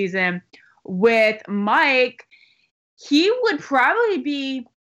Bachelor season. With Mike, he would probably be.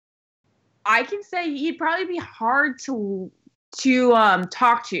 I can say he'd probably be hard to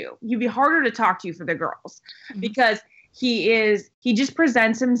talk to. He'd be harder to talk to for the girls because he just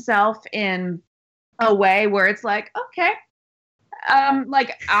presents himself in a way where it's like, okay,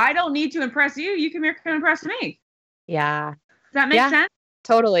 like I don't need to impress you. You can impress me. Yeah. Does that make sense?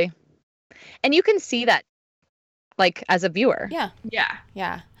 Totally. And you can see that like as a viewer.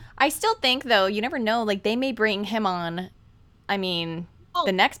 Yeah. I still think though, you never know, like they may bring him on. I mean,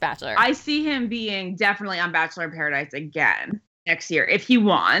 the next Bachelor. I see him being definitely on Bachelor in Paradise again next year if he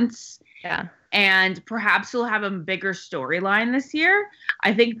wants. Yeah. And perhaps he'll have a bigger storyline this year.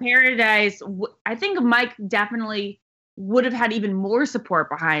 I think Paradise, I think Mike definitely would have had even more support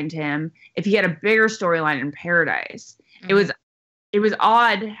behind him if he had a bigger storyline in Paradise. Mm-hmm. It was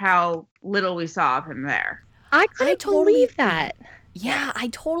odd how little we saw of him there. I couldn't believe that. Yeah, I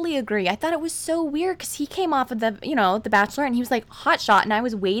totally agree. I thought it was so weird because he came off of the Bachelor and he was like hotshot, and I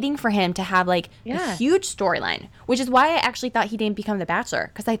was waiting for him to have like a huge storyline, which is why I actually thought he didn't become the Bachelor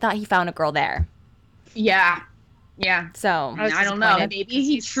because I thought he found a girl there. Yeah. So I don't know. Maybe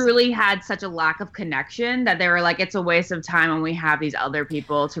he truly had such a lack of connection that they were like, it's a waste of time when we have these other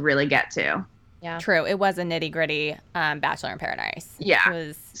people to really get to. Yeah, true. It was a nitty gritty Bachelor in Paradise. Yeah, it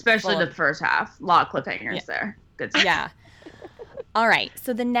was especially the first half. A lot of cliffhangers there. Good stuff. Yeah. All right.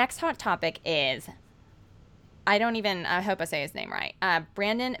 So the next hot topic is, I hope I say his name right.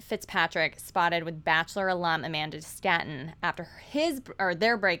 Brandon Fitzpatrick spotted with Bachelor alum Amanda Stanton after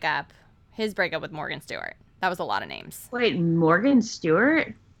their breakup with Morgan Stewart. That was a lot of names. Wait, Morgan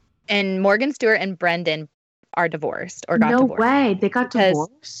Stewart? And Morgan Stewart and Brendan are divorced or got No divorced. way. They got Because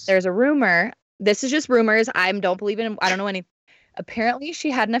divorced? There's a rumor. This is just rumors. I don't believe in. I don't know any. Apparently,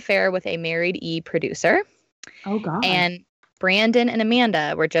 she had an affair with a married E producer. Oh, God. And Brandon and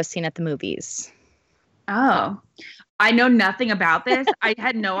Amanda were just seen at the movies. Oh, I know nothing about this. I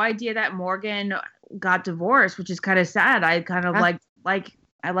had no idea that Morgan got divorced, which is kind of sad. I kind of I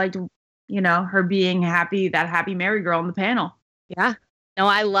liked, her being happy, that happy married girl on the panel. Yeah. No,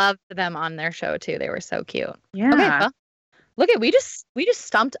 I loved them on their show too. They were so cute. Yeah. Okay, well, look at we just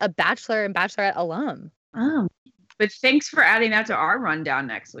stumped a Bachelor and Bachelorette alum. Oh, but thanks for adding that to our rundown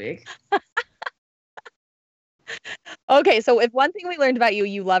next week. Okay, so if one thing we learned about you,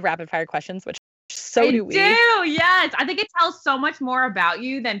 you love rapid fire questions, which do we. Yes. I think it tells so much more about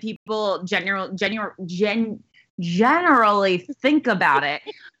you than people generally think about it.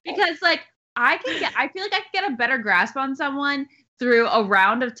 Because like I feel like I can get a better grasp on someone through a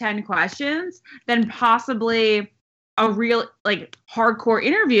round of 10 questions than possibly a real like hardcore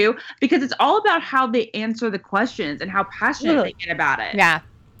interview, because it's all about how they answer the questions and how passionate they get about it. Yeah.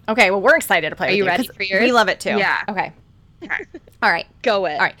 Okay, well, we're excited to play with you. Are you ready for yours? We love it too. Yeah. Okay. All right. Go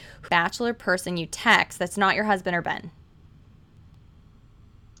it. All right. Bachelor person you text that's not your husband or Ben.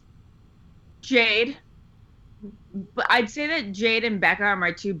 Jade. But I'd say that Jade and Becca are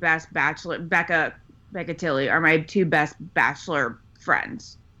my two best Becca Tilly are my two best Bachelor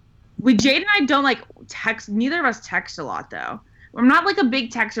friends. With Jade and I don't like text. Neither of us text a lot though. I'm not like a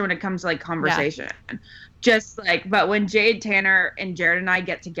big texter when it comes to like conversation. Yeah. Just like, but when Jade, Tanner, and Jared and I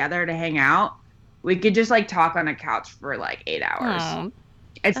get together to hang out, we could just like talk on a couch for like 8 hours. Aww.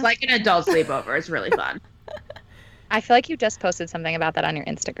 It's like an adult sleepover. It's really fun. I feel like you just posted something about that on your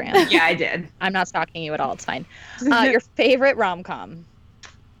Instagram. Yeah, I did. I'm not stalking you at all. It's fine. Your favorite rom-com?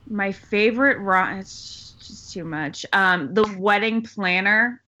 My favorite it's just too much. The Wedding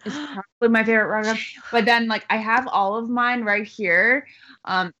Planner is probably my favorite rom-com. But then like I have all of mine right here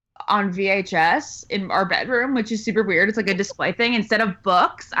on VHS in our bedroom, which is super weird. It's like a display thing. Instead of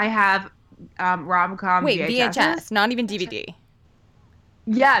books, I have rom-com Wait, VHSs. VHS, not even DVD.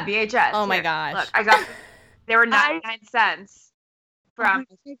 Yeah, VHS. Oh my gosh. Look, I got they were 99 cents from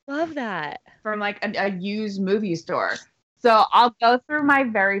I love that. From like a used movie store. So I'll go through my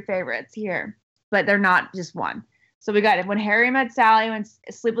very favorites here, but they're not just one. So we got it. When Harry Met Sally, When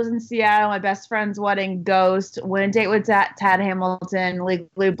Sleepless in Seattle, My Best Friend's Wedding, Ghost, When a Date with Tad Hamilton,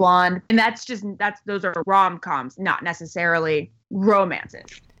 Legally Blonde. And those are rom-coms, not necessarily romances.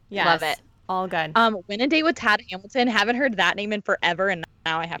 Yes. Love it. All good. When a Date with Tad Hamilton. Haven't heard that name in forever, and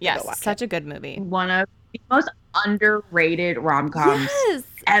now I have to go watch it. Such a good movie. One of the most underrated rom-coms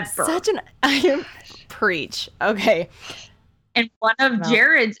ever. Preach. Okay. And one of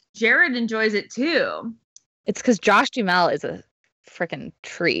Jared enjoys it too. It's because Josh Duhamel is a freaking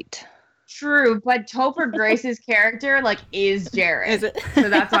treat. True, but Topher Grace's character is Jared. Is it? So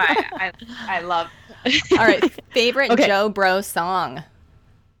that's why I love it. All right. Favorite Joe Bro song?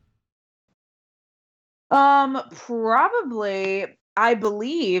 Probably I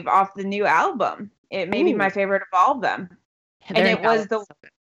Believe off the new album. It may be my favorite of all of them. And it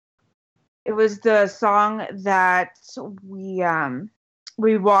was the song that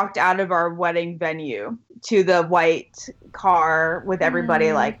we walked out of our wedding venue to the white car with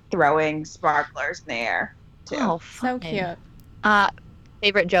everybody throwing sparklers in the air too. Oh, so cute.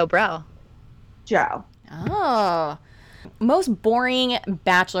 Favorite Joe Bro? Joe. Oh. Most boring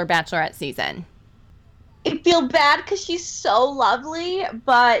Bachelorette season? I feel bad because she's so lovely,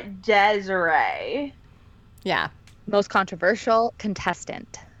 but Desiree. Yeah. Most controversial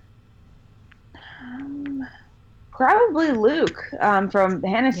contestant? Probably Luke from the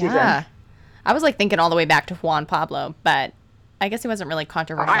Hannah season. I was thinking all the way back to Juan Pablo, but I guess he wasn't really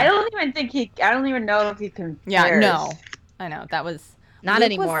controversial. I don't even know if he compares. Yeah, no. I know. That was... Not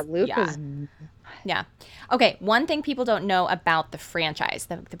anymore. Luke was... Yeah. Okay, one thing people don't know about the franchise,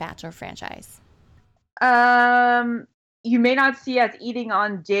 the Bachelor franchise. You may not see us eating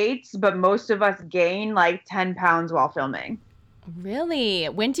on dates, but most of us gain 10 pounds while filming. Really?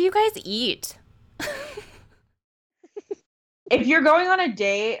 When do you guys eat? If you're going on a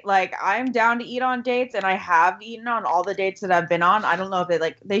date, I'm down to eat on dates, and I have eaten on all the dates that I've been on. I don't know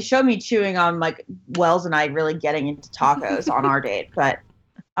if they show me chewing on Wells and I really getting into tacos on our date, but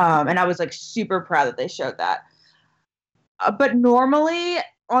and I was super proud that they showed that. But normally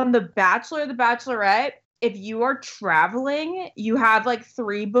on The Bachelor, The Bachelorette, if you are traveling, you have like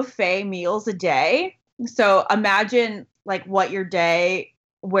 3 buffet meals a day. So imagine like what your day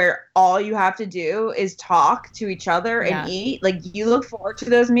where all you have to do is talk to each other and eat. Like you look forward to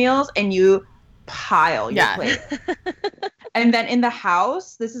those meals and you pile your plate. And then in the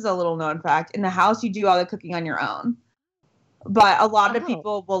house, this is a little known fact, in the house you do all the cooking on your own. But a lot of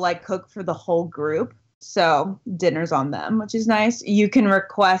people will like cook for the whole group. So dinner's on them, which is nice. You can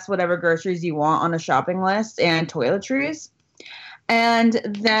request whatever groceries you want on a shopping list and toiletries. And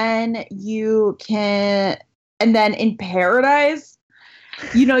then in Paradise,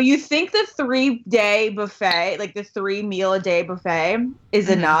 you think the 3-day buffet, like the 3 meal a day buffet is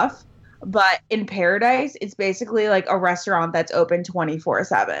enough. But in Paradise, it's basically like a restaurant that's open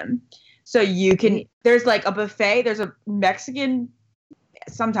 24/7. So there's like a buffet, there's a Mexican,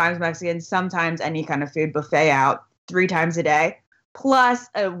 sometimes any kind of food buffet out 3 times a day, plus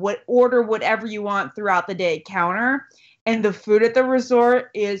order whatever you want throughout the day counter. And the food at the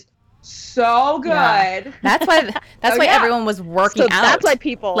resort is so good. Yeah. That's why everyone was working out. That's why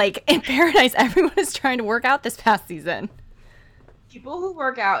people like in Paradise, everyone was trying to work out this past season. People who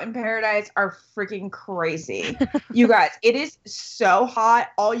work out in Paradise are freaking crazy. You guys, it is so hot.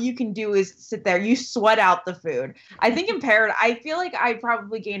 All you can do is sit there. You sweat out the food. I think in Paradise, I feel like I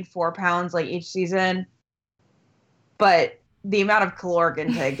probably gained 4 pounds like each season. But the amount of caloric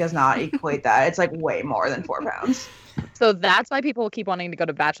intake does not equate that. It's like way more than 4 pounds. So that's why people keep wanting to go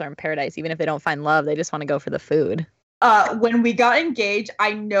to Bachelor in Paradise. Even if they don't find love, they just want to go for the food. When we got engaged,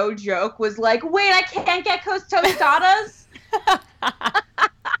 I no joke was like, wait, I can't get tostadas?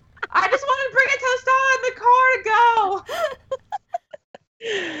 I just want to bring a tostada in the car to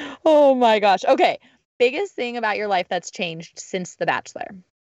go. Oh my gosh. Okay. Biggest thing about your life that's changed since The Bachelor?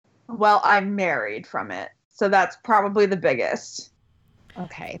 Well, I'm married from it. So that's probably the biggest.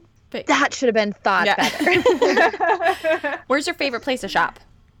 Okay. That should have been thought better. Where's your favorite place to shop?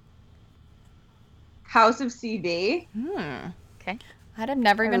 House of CB. Okay. I'd have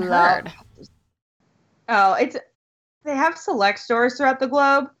never even heard. Oh, they have select stores throughout the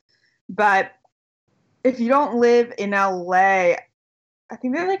globe, but if you don't live in LA, I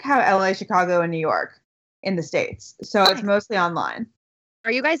think they like have LA, Chicago, and New York in the States. So it's mostly online.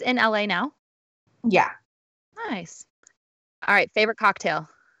 Are you guys in LA now? Yeah. Nice. All right. Favorite cocktail?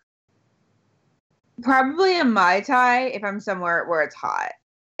 Probably a Mai Tai if I'm somewhere where it's hot.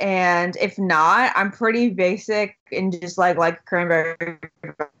 And if not, I'm pretty basic and just like cranberry.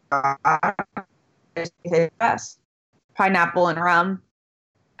 Best. Pineapple and rum.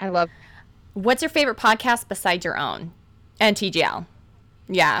 I love. What's your favorite podcast besides your own and TGL?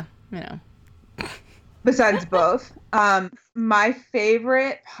 Yeah, Besides both, my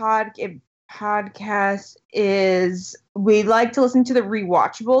favorite podcast is we like to listen to the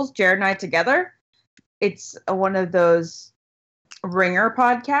Rewatchables, Jared and I together. It's one of those Ringer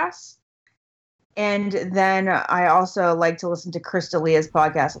podcasts. And then I also like to listen to Crystalia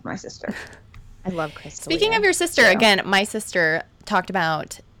podcast with my sister. I love Crystalia. Speaking of your sister, again, my sister talked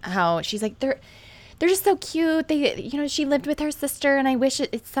about how she's like, they're just so cute. They, she lived with her sister, and I wish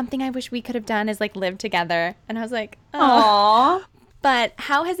it's something I wish we could have done is like live together. And I was like, oh. But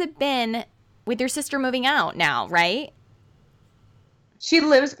how has it been with your sister moving out now, right? She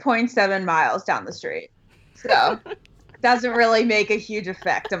lives 0.7 miles down the street. So doesn't really make a huge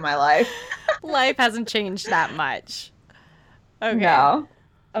effect on my life. Life hasn't changed that much. Okay. No.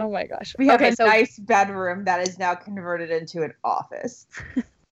 Oh my gosh. We have a nice bedroom that is now converted into an office.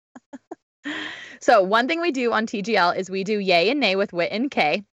 So one thing we do on TGL is we do yay and nay with Wit and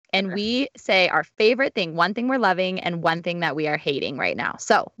Kay. And we say our favorite thing, one thing we're loving and one thing that we are hating right now.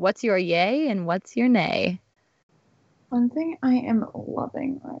 So what's your yay and what's your nay? One thing I am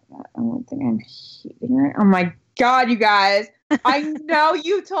loving right now and one thing I'm hating right now. Oh my God, you guys. I know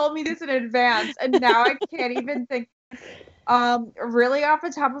you told me this in advance and now I can't even think. Really off the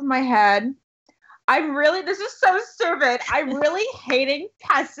top of my head, this is so stupid. I'm really hating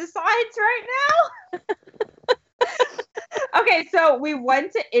pesticides right now. Okay, so we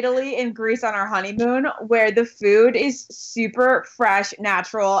went to Italy and Greece on our honeymoon where the food is super fresh,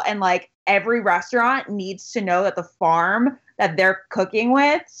 natural, and like every restaurant needs to know that the farm that they're cooking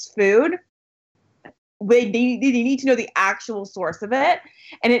with's food, they need to know the actual source of it.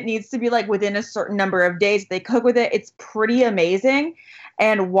 And it needs to be like within a certain number of days they cook with it. It's pretty amazing.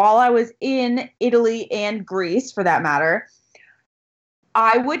 And while I was in Italy and Greece, for that matter,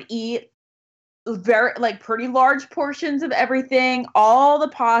 I would eat pretty large portions of everything, all the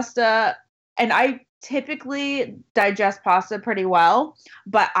pasta. And I typically digest pasta pretty well,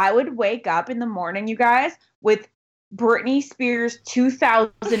 but I would wake up in the morning, you guys, with Britney Spears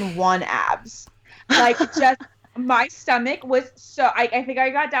 2001 abs. Like just my stomach was so I think I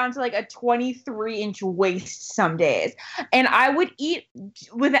got down to like a 23-inch waist some days. And I would eat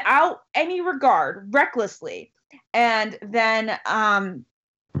without any regard, recklessly. And then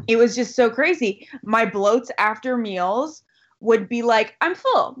it was just so crazy. My bloats after meals would be like, I'm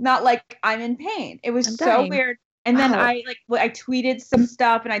full, not like I'm in pain. It was so weird. And then I tweeted some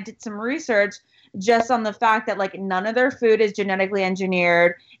stuff and I did some research just on the fact that like none of their food is genetically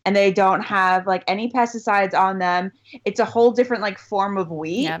engineered and they don't have like any pesticides on them. It's a whole different like form of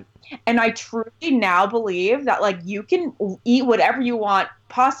wheat. Yep. And I truly now believe that like you can eat whatever you want,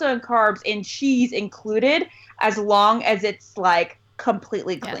 pasta and carbs and cheese included, as long as it's like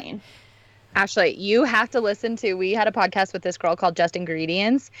completely clean. Yeah. Ashley, you have to listen to, we had a podcast with this girl called Just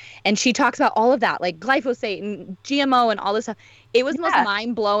Ingredients, and she talks about all of that, like glyphosate and GMO and all this stuff. It was the most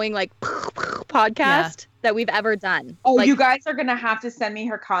mind-blowing, like, podcast that we've ever done. Oh, like, you guys are going to have to send me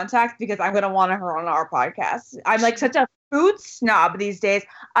her contact because I'm going to want her on our podcast. I'm like such a food snob these days.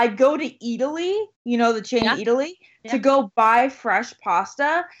 I go to Italy, you know, the chain Italy, to go buy fresh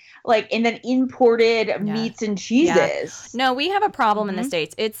pasta, like, and then imported meats and cheeses. Yeah. No, we have a problem in the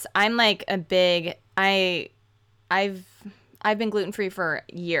States. I'm like a big, I've been gluten-free for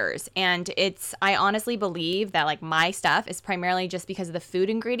years, and I honestly believe that like my stuff is primarily just because of the food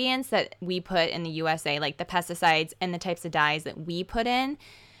ingredients that we put in the USA, like the pesticides and the types of dyes that we put in.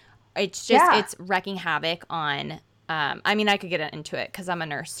 It's just, it's wrecking havoc on, I mean, I could get into it because I'm a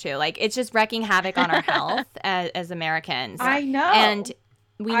nurse too. Like, it's just wrecking havoc on our health as Americans. I know. And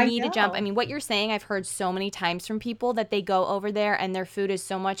we need to jump. I mean, what you're saying, I've heard so many times from people that they go over there and their food is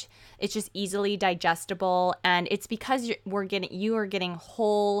so much, it's just easily digestible. And it's because you are getting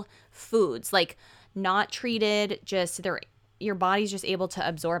whole foods, like not treated, just your body's just able to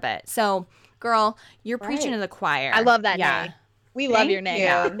absorb it. So, girl, you're preaching to the choir. I love that name. We love your name.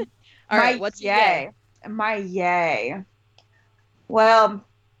 Yeah. All right, what's your yay? My yay. Well,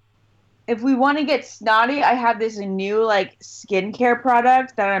 if we want to get snotty, I have this new like skincare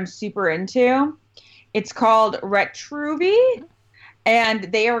product that I'm super into. It's called Retruvi, and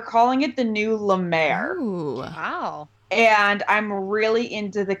they are calling it the new La Mer. Ooh. Wow. And I'm really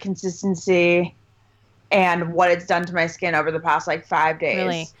into the consistency and what it's done to my skin over the past like 5 days.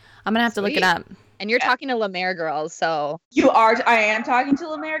 Really? I'm gonna have to look it up. And you're talking to La Mer girls, so you are. I am talking to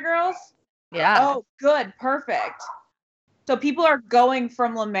La Mer girls. Yeah. Oh, good. Perfect. So people are going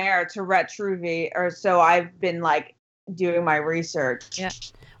from La Mer to Retruvi, or so I've been like doing my research. Yeah.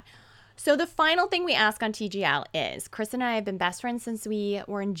 So the final thing we ask on TGL is, Chris and I have been best friends since we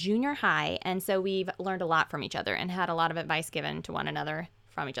were in junior high, and so we've learned a lot from each other and had a lot of advice given to one another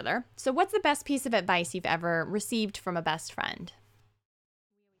from each other. So what's the best piece of advice you've ever received from a best friend?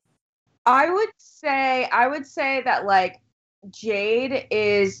 I would say that like Jade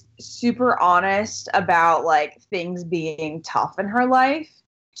is super honest about like things being tough in her life.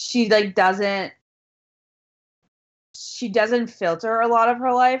 She like doesn't filter a lot of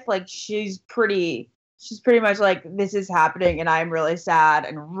her life. Like she's pretty much like, this is happening and I'm really sad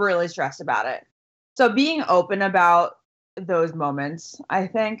and really stressed about it. So being open about those moments, I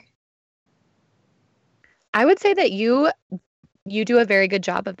think. I would say that you do a very good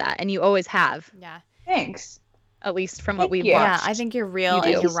job of that, and you always have. Yeah. Thanks. At least from what we've you. watched. Yeah, I think you're real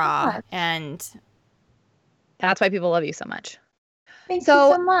and you're raw. And that's why people love you so much. Thank you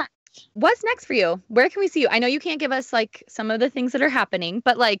so much. What's next for you? Where can we see you? I know you can't give us like some of the things that are happening,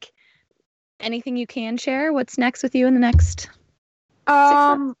 but like anything you can share? What's next with you in the next 6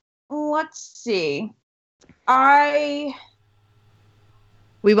 months? Let's see.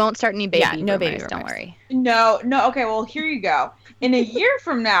 We won't start any baby no rumors, baby rumors. Don't worry. No. Okay, well, here you go. In a year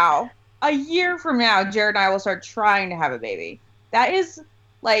from now, Jared and I will start trying to have a baby. That is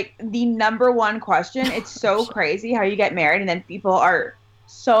like the number one question. It's so crazy how you get married and then people are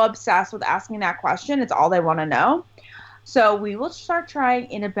so obsessed with asking that question. It's all they want to know. So we will start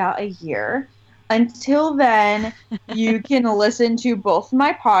trying in about a year. Until then, you can listen to both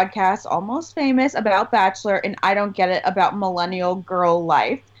my podcasts, Almost Famous about Bachelor and I Don't Get It about millennial girl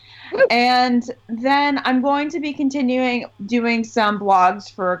life. And then I'm going to be continuing doing some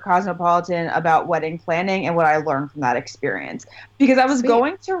blogs for Cosmopolitan about wedding planning and what I learned from that experience. Because I was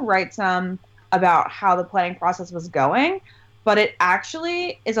going to write some about how the planning process was going, but it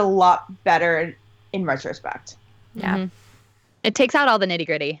actually is a lot better in retrospect. Yeah. Mm-hmm. It takes out all the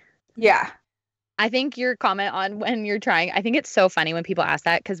nitty-gritty. Yeah. I think your comment on when you're trying, I think it's so funny when people ask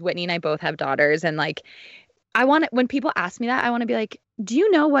that, because Whitney and I both have daughters, and like when people ask me that, I want to be like, do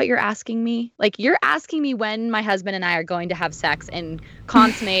you know what you're asking me? Like, you're asking me when my husband and I are going to have sex and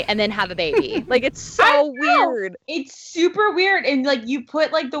consummate and then have a baby. Like, it's so weird. It's super weird. And like, you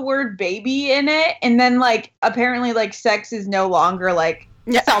put like the word baby in it, and then like, apparently like sex is no longer like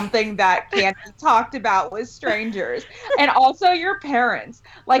something that can't be talked about with strangers. And also your parents.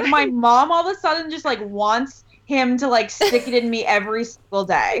 Like, my mom all of a sudden just like wants him to like stick it in me every single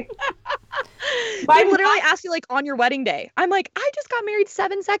day. They literally ask you like on your wedding day. I'm like, I just got married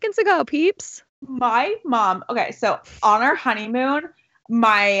 7 seconds ago, peeps. My mom, okay, so on our honeymoon,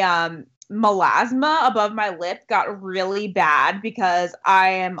 my melasma above my lip got really bad because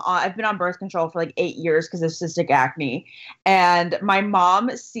I've been on birth control for like 8 years because of cystic acne. And my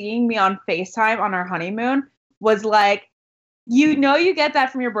mom, seeing me on FaceTime on our honeymoon, was like, you know, you get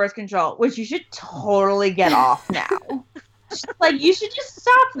that from your birth control, which you should totally get off now. Like, you should just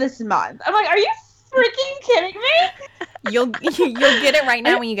stop this month. I'm like, are you freaking kidding me? You'll get it right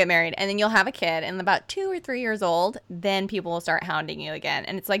now when you get married, and then you'll have a kid, and about 2 or 3 years old, then people will start hounding you again,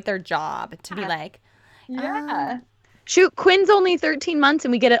 and it's like their job to be like, shoot, Quinn's only 13 months,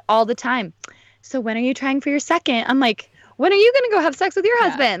 and we get it all the time. So when are you trying for your second? I'm like, when are you gonna go have sex with your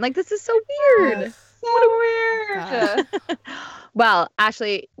husband? Like, this is so weird. So weird. Well,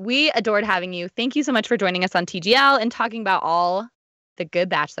 Ashley, we adored having you. Thank you so much for joining us on TGL and talking about all the good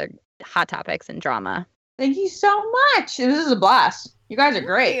Bachelor hot topics and drama. Thank you so much. This is a blast. You guys are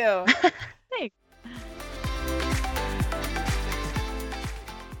great. Thank you.